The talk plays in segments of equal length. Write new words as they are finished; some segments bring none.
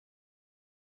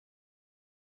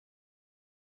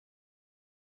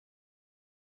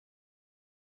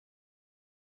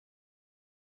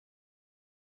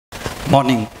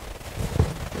Morning.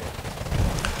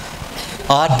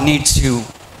 Art needs you.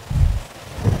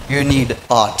 You need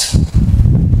art.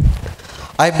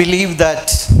 I believe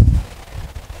that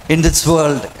in this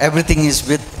world, everything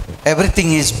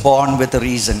is born with a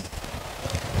reason.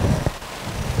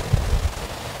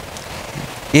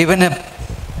 Even a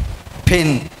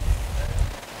pin,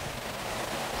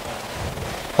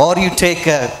 or you take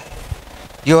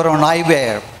your own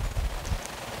eyewear,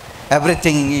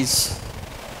 everything is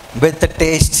with the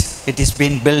taste it is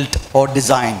been built or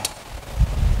designed.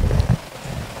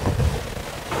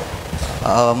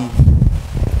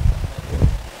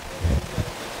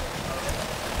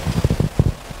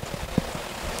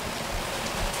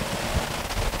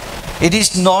 It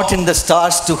is not in the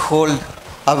stars to hold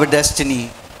our destiny,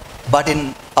 but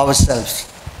in ourselves.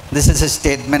 This is a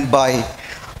statement by,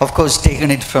 of course,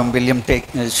 taken it from William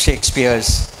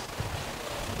Shakespeare's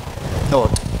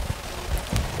note.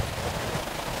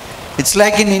 It's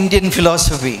like in Indian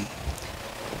philosophy,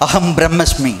 Aham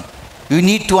Brahmasmi. You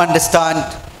need to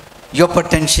understand your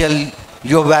potential,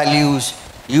 your values.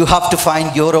 You have to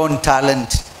find your own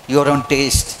talent, your own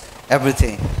taste,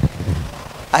 everything.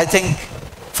 I think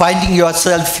finding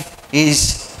yourself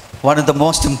is one of the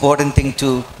most important things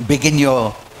to begin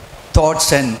your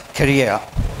thoughts and career.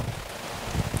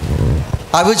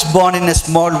 I was born in a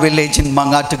small village in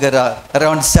Mangatugara,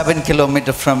 around 7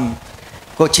 kilometers from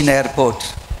Kochi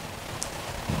Airport.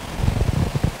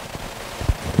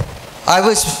 I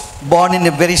was born in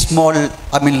a very small,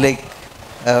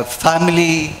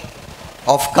 family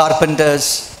of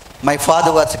carpenters. My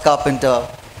father was a carpenter.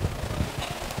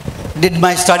 Did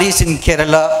my studies in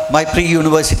Kerala. My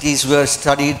pre-universities were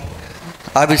studied.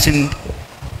 I was in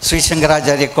Sri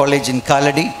Shankaracharya College in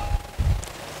Kaladi.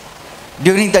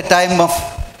 During the time of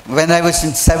when I was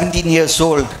 17 years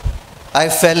old, I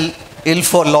fell ill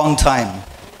for a long time.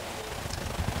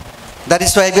 That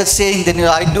is why I was saying that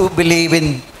I do believe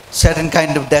in certain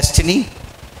kind of destiny.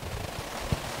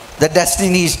 The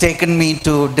destiny has taken me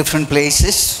to different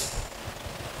places.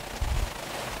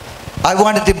 I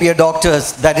wanted to be a doctor.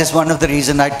 That is one of the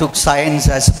reasons I took science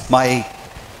as my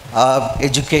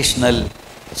educational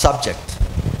subject.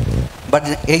 But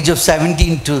at the age of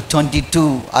 17 to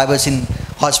 22, I was in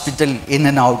hospital in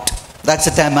and out. That's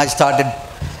the time I started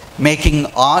making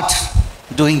art,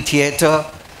 doing theater,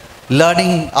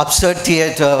 learning absurd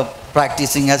theater,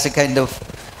 practicing as a kind of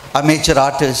amateur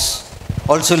artist.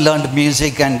 Also learned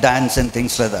music and dance and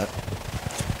things like that.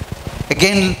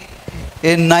 Again,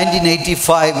 in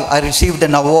 1985, I received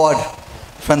an award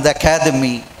from the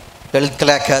Academy, Political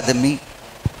Academy.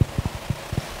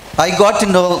 I got to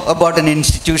know about an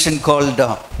institution called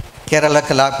Kerala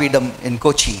Kalapidam in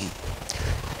Kochi.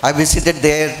 I visited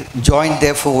there, joined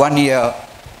there for 1 year.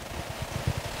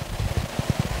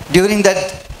 During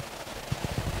that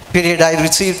period, I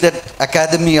received that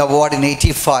Academy Award in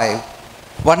 85.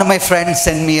 One of my friends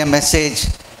sent me a message,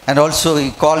 and also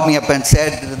he called me up and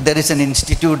said, there is an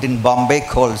institute in Bombay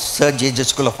called Sir J.J.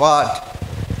 School of Art.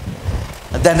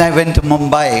 Then I went to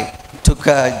Mumbai, took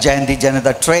a Jayanti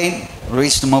Janata train,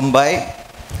 reached Mumbai.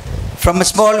 From a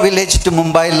small village to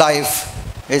Mumbai life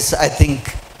is, I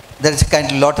think, there is a kind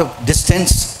of lot of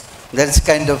distance, there is a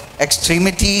kind of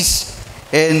extremities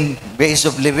in ways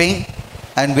of living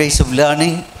and ways of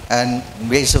learning and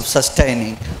ways of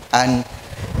sustaining. And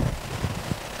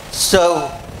so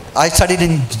I studied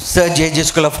in Sir J.J.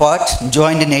 School of Art,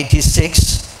 joined in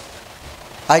 86.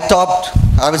 I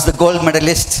was the gold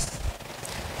medalist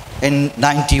in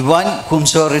 91,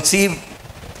 whomso received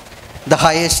the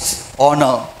highest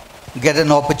honor, get an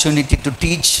opportunity to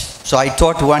teach. So I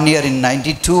taught 1 year in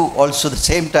 92. Also the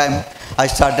same time, I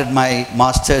started my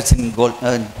master's in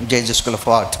J.J. School of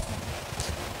Art.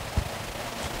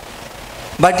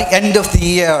 By the end of the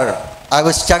year, I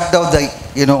was chucked out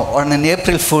on an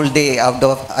April Fool day.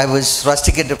 I was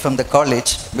rusticated from the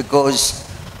college because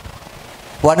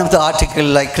one of the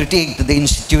articles I critiqued the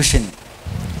institution.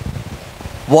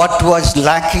 What was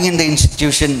lacking in the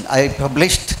institution, I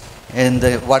published in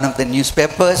one of the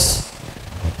newspapers.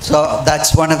 So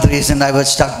that's one of the reasons I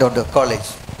was chucked out of college.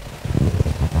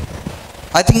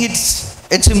 I think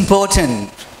it's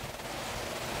important.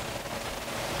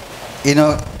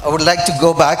 I would like to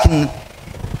go back in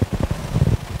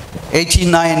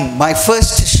 89, my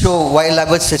first show while I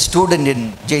was a student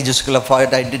in J.J. School of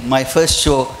Art. I did my first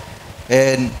show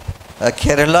in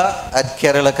Kerala at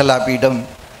Kerala Kalapidam,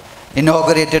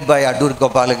 inaugurated by Adur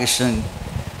Gopalakrishnan,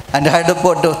 and I had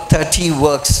about 30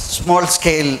 works, small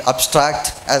scale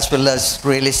abstract as well as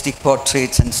realistic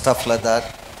portraits and stuff like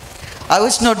that. I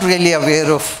was not really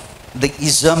aware of the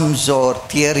isms or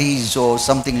theories or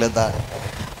something like that,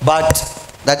 but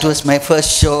that was my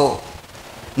first show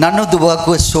None of the work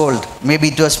was sold. Maybe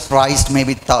it was priced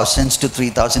maybe thousands to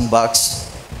 $3,000.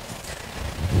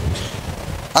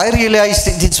 I realized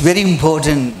it's very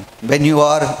important when you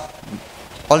are,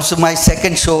 also my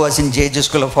second show was in JJ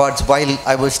School of Arts. While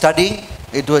I was studying,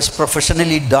 it was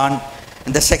professionally done.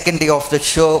 And the second day of the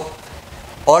show,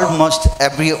 almost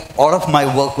all of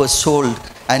my work was sold,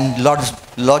 and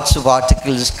lots of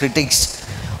articles, critics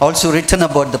also written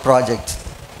about the project.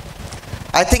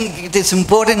 I think it is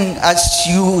important as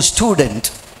you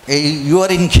student,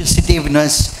 your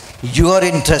inquisitiveness, your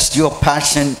interest, your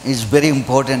passion is very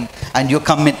important, and your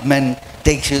commitment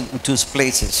takes you to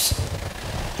places.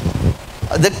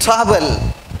 The travel,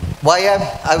 why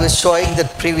I was showing the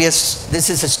previous, this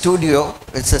is a studio,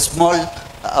 it's a small,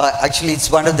 actually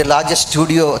it's one of the largest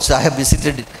studios I have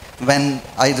visited when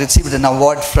I received an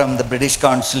award from the British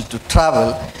Council to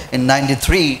travel in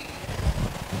 '93.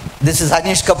 This is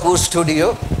Anish Kapoor's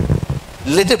studio.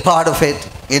 Little part of it,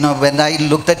 when I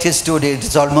looked at his studio,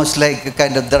 it's almost like a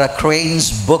kind of, there are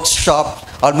cranes, bookshop,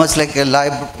 almost like a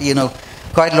library,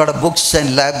 quite a lot of books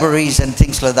and libraries and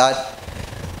things like that.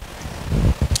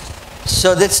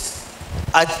 So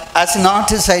as an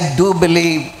artist, I do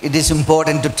believe it is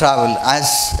important to travel.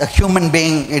 As a human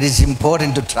being, it is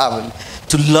important to travel,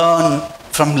 to learn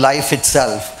from life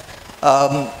itself.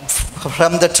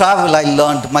 From the travel, I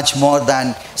learned much more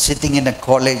than sitting in a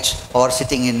college or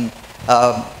sitting in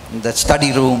the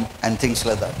study room and things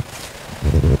like that.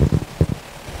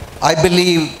 I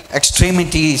believe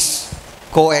extremities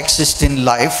coexist in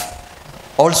life,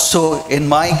 also in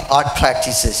my art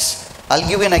practices. I'll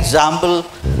give you an example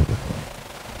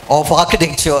of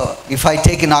architecture. If I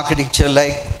take an architecture,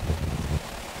 like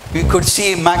we could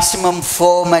see maximum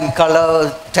form and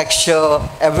color, texture,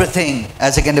 everything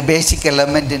as a kind of basic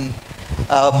element in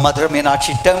Madurai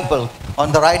Meenakshi temple.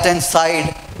 On the right hand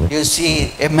side, you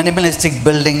see a minimalistic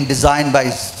building designed by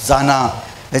Zana,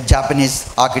 a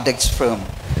Japanese architect's firm.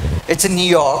 It's in New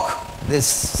York, this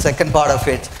second part of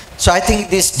it. So I think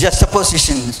these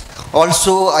juxtapositions,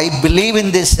 also I believe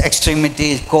in this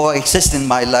extremity coexist in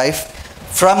my life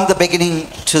from the beginning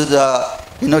to the,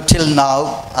 till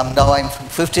now. I'm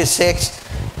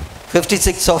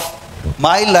 56 of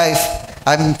my life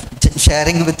I'm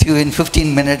sharing with you in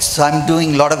 15 minutes. So I'm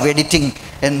doing a lot of editing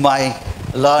in my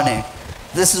learning.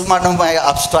 This is one of my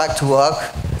abstract work.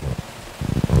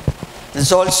 This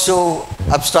is also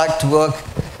abstract work.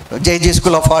 JJ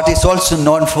School of Art is also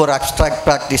known for abstract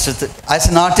practices. As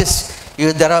an artist,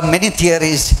 there are many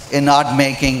theories in art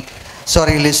making: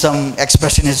 surrealism,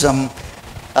 expressionism,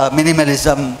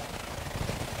 minimalism,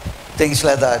 things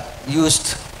like that.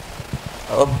 Used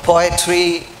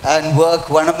poetry and work.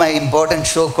 One of my important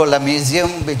show called A Museum,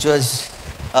 which was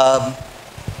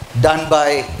done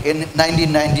in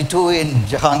 1992 in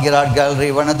Jahangir Art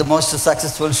Gallery, one of the most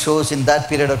successful shows in that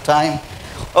period of time.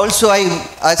 Also,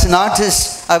 as an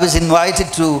artist, I was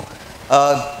invited to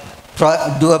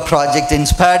do a project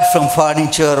inspired from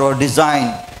furniture or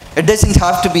design. It doesn't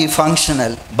have to be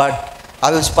functional, but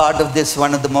I was part of this,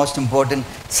 one of the most important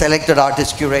selected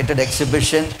artist curated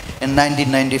exhibition in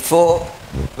 1994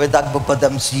 with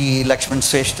Padamji, Lakshman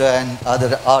Shrestha and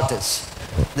other artists.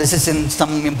 This is in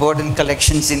some important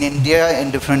collections in India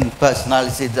in different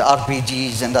personalities, the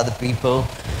RPGs and other people.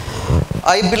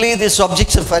 I believe these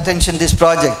objects of attention, this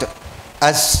project,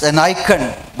 as an icon,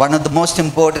 one of the most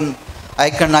important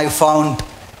icon I found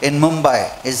in Mumbai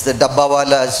is the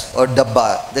Dabbawalas or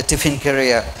Dabba, the tiffin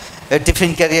carrier. A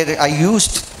tiffin carrier, I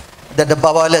used the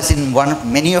Dabbawalas in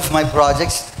many of my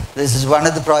projects. This is one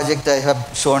of the projects I have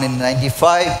shown in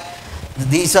 '95.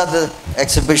 These are the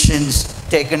exhibitions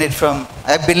taken it from.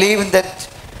 I believe that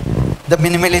the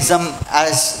minimalism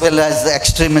as well as the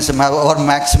extremism or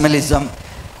maximalism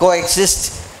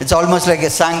coexist. It's almost like a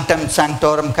sanctum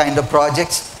sanctorum kind of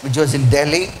projects, which was in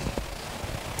Delhi.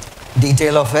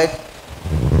 Detail of it.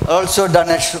 Also done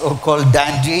a show called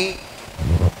Dandy.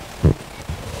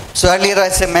 So earlier,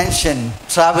 as I mentioned,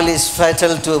 travel is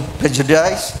fatal to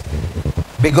prejudice,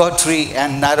 bigotry,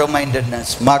 and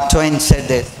narrow-mindedness. Mark Twain said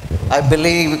that. I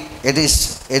believe it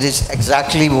is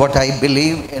exactly what I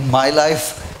believe in my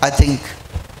life. I think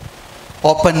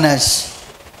openness.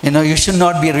 You should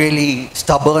not be really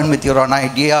stubborn with your own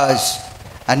ideas,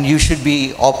 and you should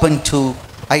be open to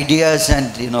ideas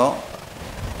and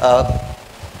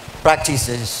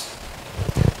practices.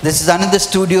 This is another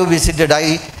studio visited.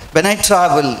 When I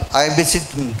travel, I visit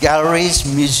galleries,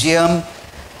 museum,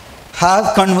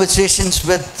 have conversations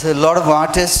with a lot of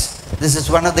artists. This is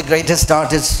one of the greatest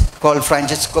artists called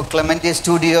Francesco Clemente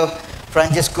studio.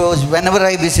 Francesco's, whenever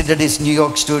I visited his New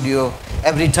York studio,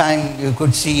 every time you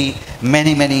could see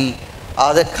many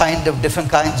other different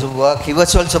kinds of work. He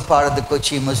was also part of the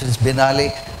Kochi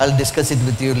Biennale. I'll discuss it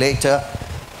with you later.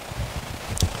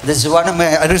 This is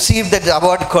I received that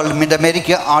award called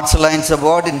Mid-America Arts Alliance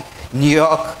Award in New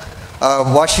York,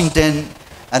 Washington,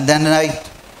 and then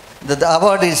the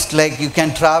award is like you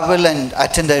can travel and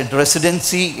attend a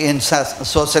residency in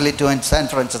Sausalito in San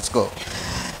Francisco.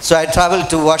 So I traveled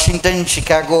to Washington,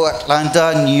 Chicago,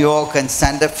 Atlanta, New York, and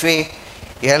Santa Fe,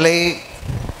 LA,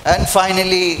 and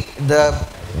finally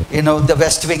the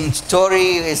West Wing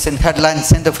Story is in Headland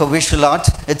Center for Visual Art.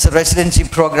 It's a residency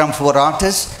program for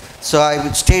artists. So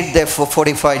I stayed there for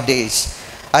 45 days.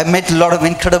 I met a lot of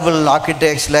incredible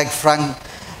architects like Frank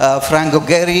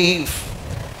O'Gary,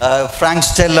 Frank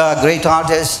Stella, great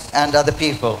artists, and other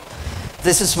people.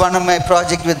 This is one of my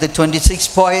projects with the 26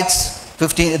 poets,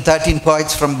 13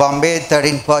 poets from Bombay,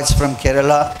 13 poets from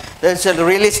Kerala. There's a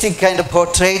realistic kind of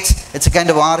portraits. It's a kind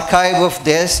of archive of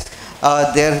theirs,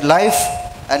 their life,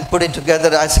 and put it together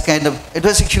as a kind of, it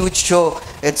was a huge show.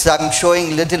 I'm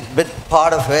showing a little bit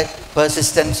part of it,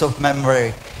 Persistence of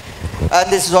Memory. And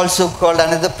this is also called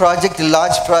another project, a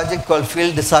large project called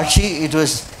Field de Sashi. It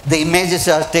was, the images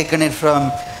are taken it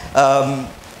from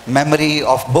memory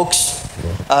of books,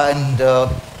 and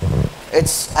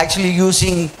it's actually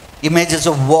using images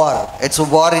of war.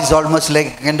 War is almost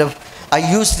like kind of, I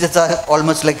used it as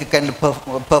almost like a kind of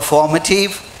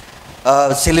performative,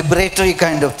 celebratory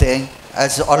kind of thing,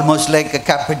 as almost like a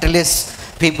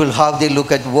capitalist people, how they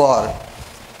look at war.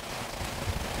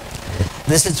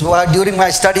 This is why during my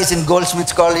studies in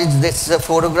Goldsmiths College, this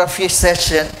photography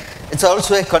session, it's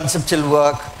also a conceptual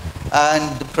work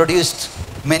and produced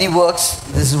many works.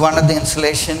 This is one of the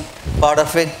installation, part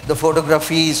of it. The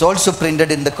photography is also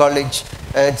printed in the college.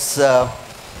 It's, and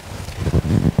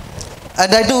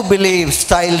I do believe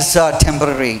styles are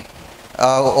temporary,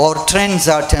 or trends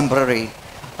are temporary.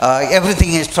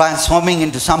 Everything is transforming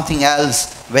into something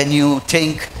else when you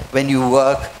think, when you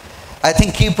work. I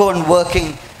think keep on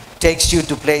working takes you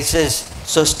to places,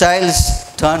 so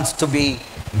styles turns to be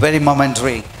very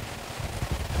momentary.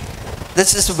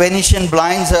 This is Venetian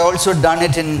blinds. I also done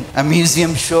it in a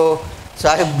museum show, so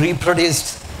I have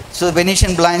reproduced. So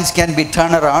Venetian blinds can be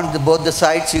turned around, both the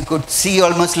sides. You could see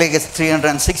almost like a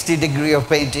 360 degree of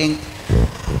painting.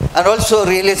 And also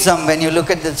realism, when you look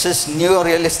at this is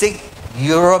neo-realistic,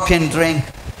 European drink.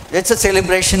 It's a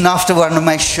celebration after one of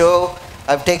my show.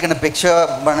 I've taken a picture.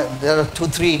 There are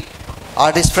 2-3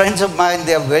 artist friends of mine.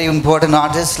 They are very important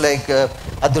artists like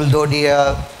Atul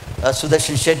Dodia,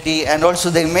 Sudarshan Shetty, and also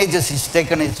the images he's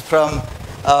taken is from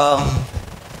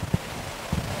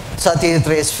Satyajit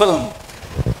Ray's film.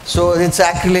 So it's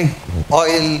acrylic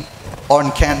oil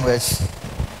on canvas.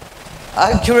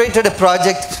 I curated a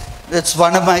project. That's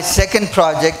one of my second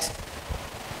projects.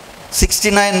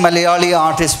 69 Malayali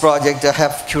artist project I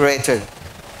have curated.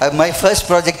 My first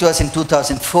project was in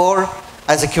 2004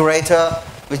 as a curator,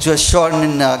 which was shown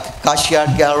in Kashi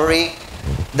Art Gallery.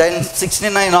 Then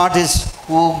 69 artists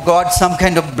who got some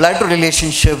kind of blood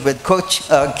relationship with Kochi,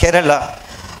 Kerala,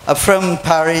 from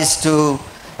Paris to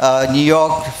New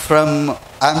York, from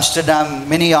Amsterdam,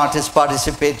 many artists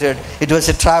participated. It was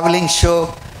a traveling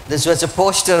show. This was a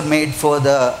poster made for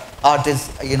the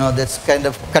artist, this kind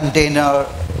of container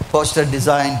poster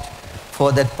designed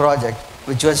for that project,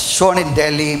 which was shown in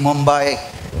Delhi, Mumbai,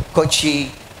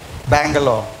 Kochi,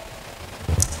 Bangalore.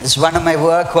 This is one of my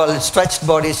work called Stretched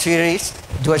Body Series.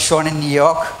 It was shown in New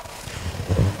York.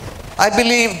 I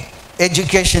believe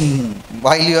education,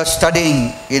 while you are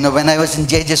studying, when I was in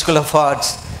JJ School of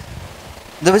Arts,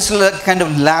 there was a kind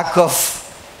of lack of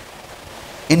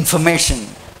information.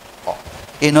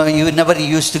 You never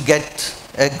used to get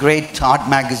a great art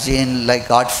magazine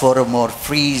like Art Forum or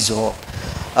Freeze, or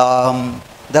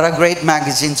there are great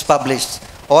magazines published,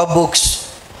 or books.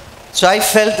 So I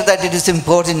felt that it is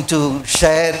important to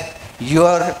share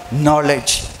your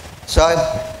knowledge. So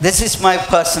this is my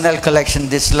personal collection.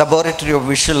 This Laboratory of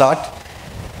Visual Art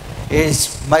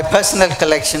is my personal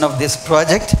collection of this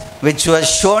project, which was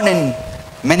shown in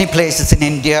many places in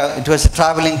India. It was a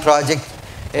traveling project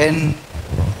in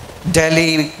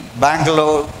Delhi,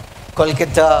 Bangalore,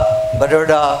 Kolkata,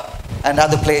 Baroda, and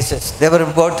other places. There were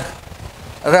about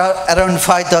around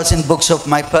 5,000 books of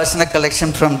my personal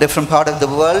collection from different parts of the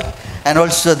world, and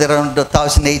also there are around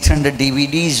 1,800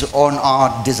 DVDs on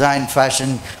art, design,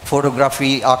 fashion,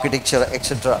 photography, architecture,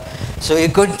 etc. So you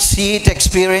could see it,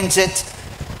 experience it.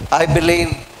 I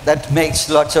believe that makes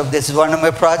lots of, this is one of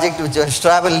my projects which was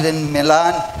traveled in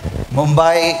Milan,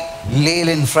 Mumbai, Lille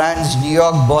in France, New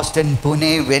York, Boston,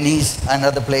 Pune, Venice, and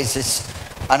other places.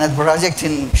 Another project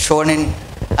shown in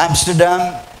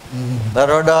Amsterdam,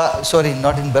 Baroda, sorry,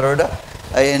 not in Baroda,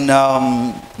 in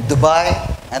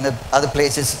Dubai and other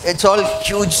places. It's all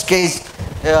huge scale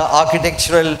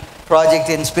architectural project.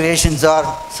 Inspirations are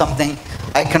something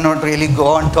I cannot really go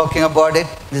on talking about it.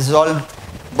 This is all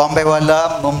Bombay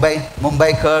Wala,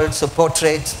 Mumbai curls, so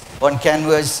portraits on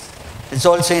canvas. It's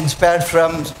also inspired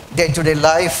from day-to-day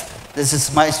life. This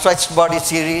is my stretched body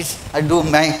series. I do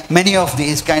many of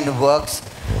these kind of works.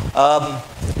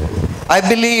 I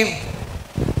believe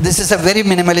this is a very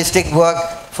minimalistic work.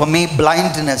 For me,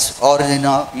 blindness, or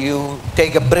you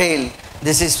take a braille.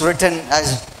 This is written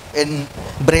as in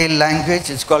braille language.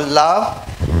 It's called love,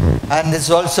 and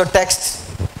there's also text.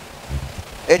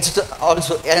 It's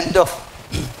also end of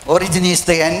origin is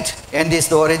the end. End is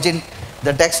the origin.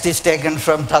 The text is taken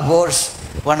from Tagore's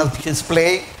one of his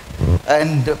play,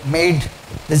 and made.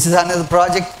 This is another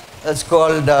project. It's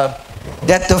called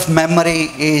Death of Memory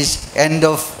is End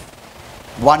of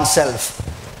Oneself.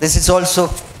 This is also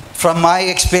from my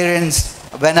experience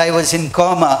when I was in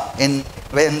coma,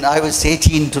 when I was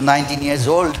 18 to 19 years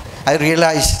old. I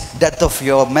realized death of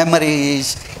your memory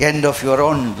is end of your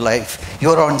own life,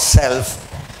 your own self.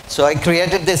 So I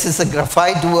created this as a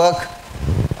graphite work.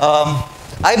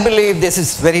 I believe this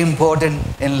is very important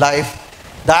in life.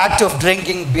 The act of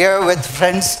drinking beer with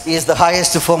friends is the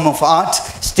highest form of art.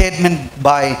 Statement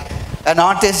by an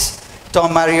artist,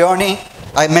 Tom Marioni.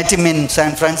 I met him in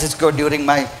San Francisco during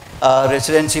my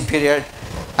residency period.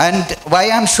 And why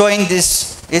I'm showing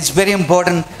this, it's very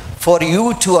important for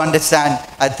you to understand.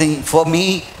 I think for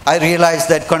me, I realized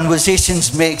that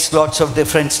conversations makes lots of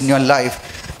difference in your life.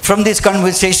 From these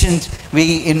conversations,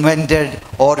 we invented,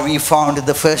 or we found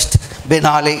the first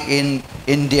Biennale in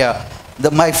India.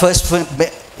 My first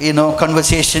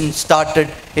conversation started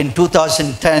in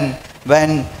 2010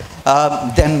 when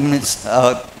then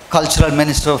Cultural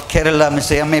Minister of Kerala,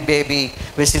 Mr. M.A. Baby,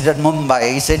 visited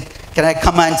Mumbai. He said, "Can I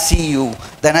come and see you?"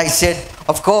 Then I said,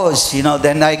 "Of course."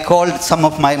 Then I called some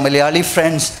of my Malayali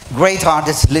friends, great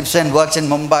artists, lives and works in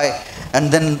Mumbai. And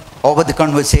then over the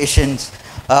conversations,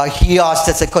 he asked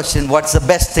us a question: what's the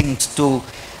best things to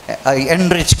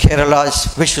enrich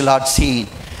Kerala's visual art scene?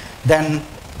 Then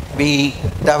we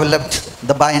developed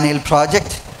the Biennale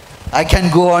project. I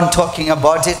can go on talking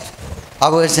about it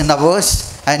hours and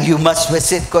hours, and you must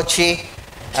visit Kochi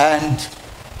and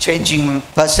changing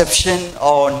perception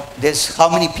on this. How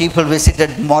many people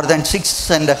visited? More than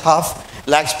 6.5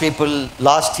 lakhs people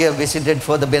last year visited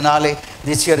for the Biennale.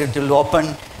 This year it will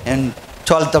open in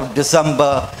 12th of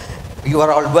December. You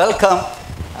are all welcome,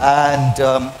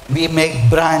 and we make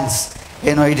brands.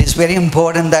 It is very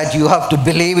important that you have to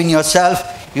believe in yourself.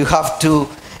 You have to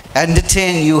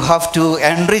entertain, you have to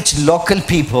enrich local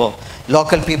people.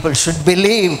 Local people should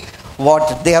believe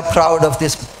what they are proud of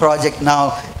this project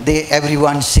now.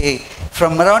 Everyone say,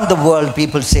 from around the world,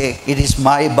 people say, it is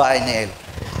my biennale.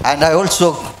 And I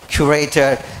also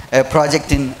curated a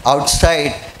project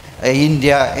outside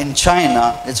India, in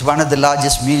China. It's one of the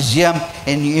largest museum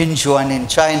in Yunchuan in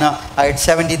China. I had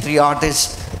 73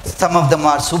 artists. Some of them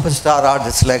are superstar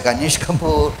artists like Anish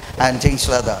Kapoor and things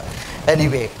like that.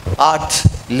 Anyway, art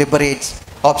liberates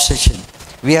obsession.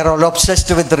 We are all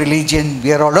obsessed with religion.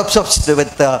 We are all obsessed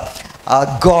with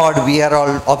God. We are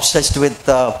all obsessed with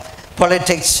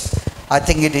politics. I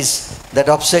think it is that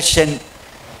obsession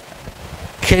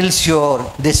kills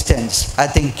your distance. I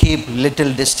think keep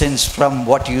little distance from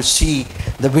what you see.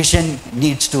 The vision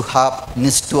needs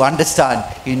to understand.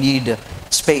 You need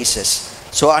spaces.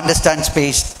 So understand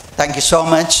space. Thank you so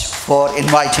much for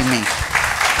inviting me.